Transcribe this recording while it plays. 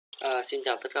Xin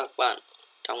chào tất cả các bạn.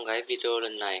 Trong cái video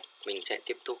lần này mình sẽ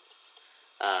tiếp tục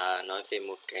nói về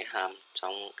một cái hàm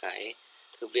trong cái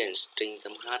thư viện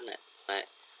string.h này. Đấy.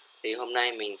 Thì hôm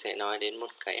nay mình sẽ nói đến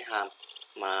một cái hàm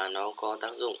mà nó có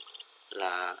tác dụng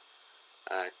là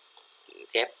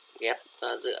ghép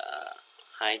giữa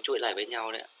hai chuỗi lại với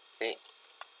nhau đấy. Okay.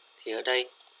 Thì ở đây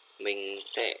mình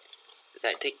sẽ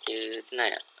giải thích như thế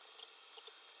này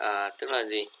ạ. Tức là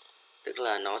gì? Tức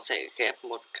là nó sẽ ghép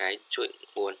một cái chuỗi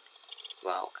nguồn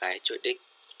vào cái chuỗi đích.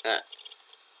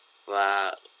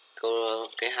 Và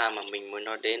cái hàm mà mình muốn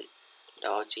nói đến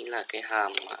đó chính là cái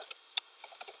hàm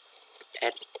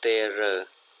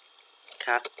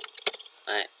Strcat.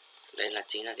 Đây là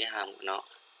chính là cái hàm của nó.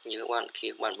 Như khi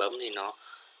các bạn bấm thì nó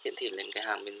hiển thị lên cái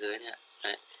hàm bên dưới này.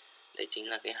 Đây chính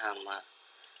là cái hàm mà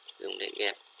dùng để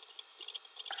ghép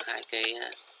hai cái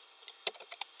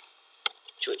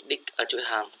chuỗi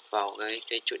hàm vào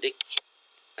cái chuỗi đích.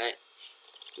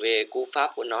 Về cú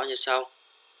pháp của nó như sau.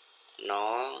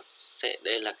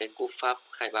 Đây là cái cú pháp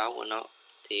khai báo của nó.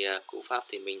 Thì cú pháp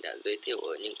thì mình đã giới thiệu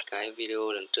ở những cái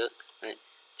video lần trước.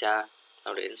 Cha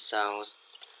nào đến sau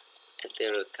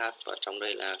Strcat, và trong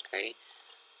đây là cái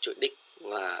chuỗi đích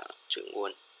và chuỗi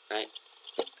nguồn.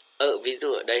 Ví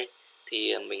dụ ở đây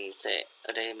thì mình sẽ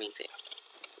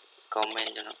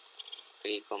comment cho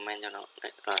nó,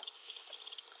 rồi.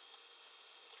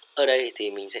 Ở đây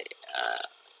thì mình sẽ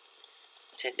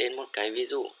xét đến một cái ví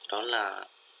dụ, đó là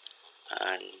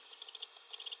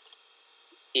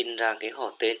in ra cái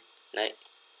họ tên.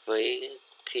 Với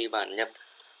khi bạn nhập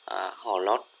họ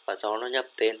lót và do nó nhập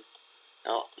tên,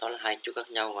 đó là hai chuỗi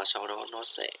khác nhau, và sau đó nó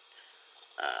sẽ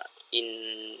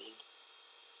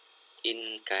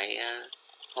in cái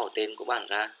họ tên của bạn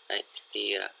ra.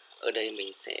 Thì ở đây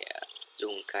mình sẽ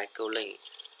dùng cái câu lệnh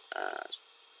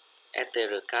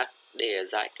strcat để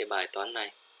giải cái bài toán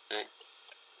này.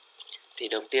 Thì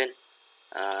đầu tiên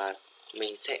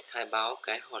mình sẽ khai báo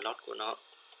cái họ lót của nó.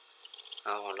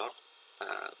 Họ lót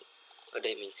ở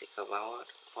đây mình sẽ khai báo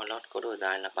họ lót có độ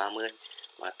dài là 30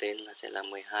 và tên sẽ là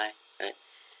 12.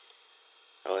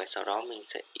 Rồi sau đó mình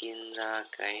sẽ in ra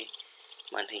cái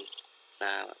màn hình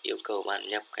là yêu cầu bạn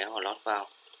nhập cái họ lót vào.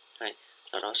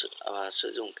 Sau đó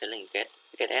sử dụng cái lệnh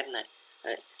get này.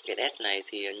 Get này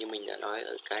thì như mình đã nói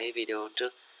ở cái video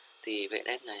trước, thì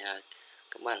get này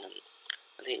các bạn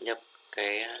có thể nhập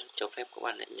cho phép các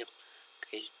bạn nhập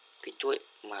cái chuỗi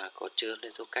mà có chứa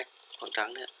cái dấu cách khoảng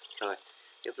trắng nữa. Rồi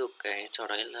tiếp tục sau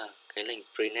đấy là cái lệnh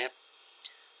printf.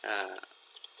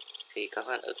 Thì các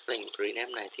bạn ở cái lệnh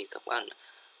printf này thì các bạn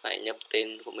phải nhập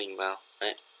tên của mình vào.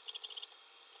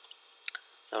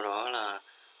 Sau đó là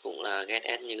cũng là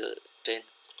get như ở trên.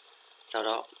 Sau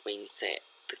đó mình sẽ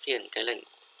thực hiện cái lệnh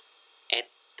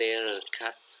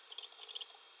strcat.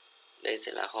 Đây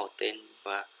sẽ là họ tên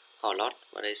và họ lót,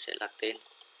 và đây sẽ là tên.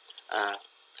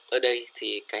 Ở đây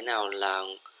thì cái nào là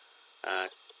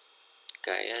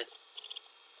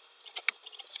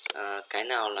cái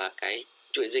nào là cái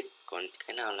chuỗi dịch, còn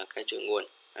cái nào là cái chuỗi nguồn.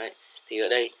 Thì ở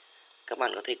đây các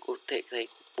bạn có thể thấy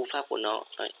cú pháp của nó.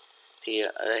 Thì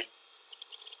ở đây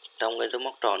trong cái dấu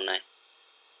móc tròn này,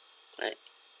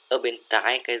 ở bên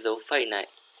trái cái dấu phẩy này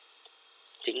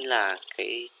chính là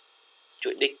cái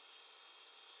chuỗi đích,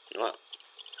 đúng không?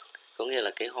 Có nghĩa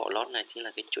là cái họ lót này chính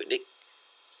là cái chuỗi đích.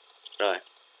 Rồi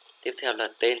tiếp theo là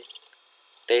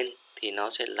tên thì nó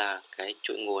sẽ là cái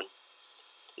chuỗi nguồn,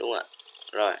 đúng không ạ?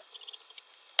 Rồi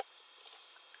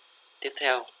tiếp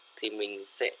theo thì mình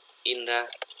sẽ in ra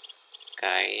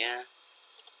cái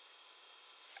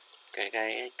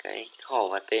họ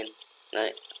và tên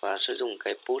và sử dụng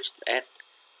cái push s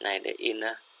này để in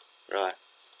ra. Rồi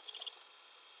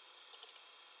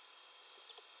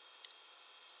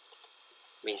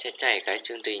mình sẽ chạy cái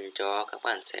chương trình cho các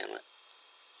bạn xem ạ.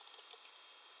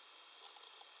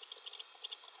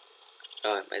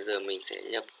 Rồi bây giờ mình sẽ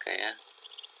nhập cái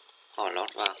họ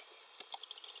lót vào.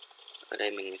 Ở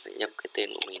đây mình sẽ nhập cái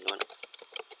tên của mình luôn.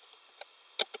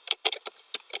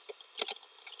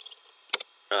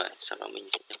 Rồi sau đó mình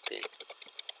sẽ nhập tên.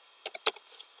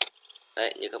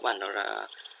 Đấy, như các bạn đã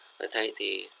thấy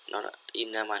thì nó đã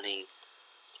in ra màn hình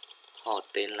họ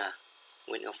tên là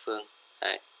Nguyễn Ngọc Phương.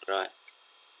 Rồi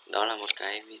đó là một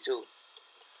cái ví dụ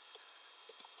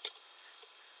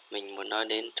mình muốn nói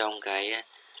đến trong cái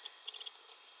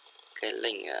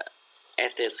lệnh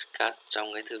strcat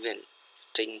trong cái thư viện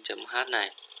string.h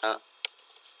này.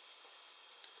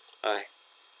 Rồi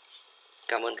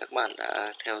cảm ơn các bạn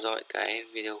đã theo dõi cái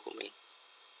video của mình.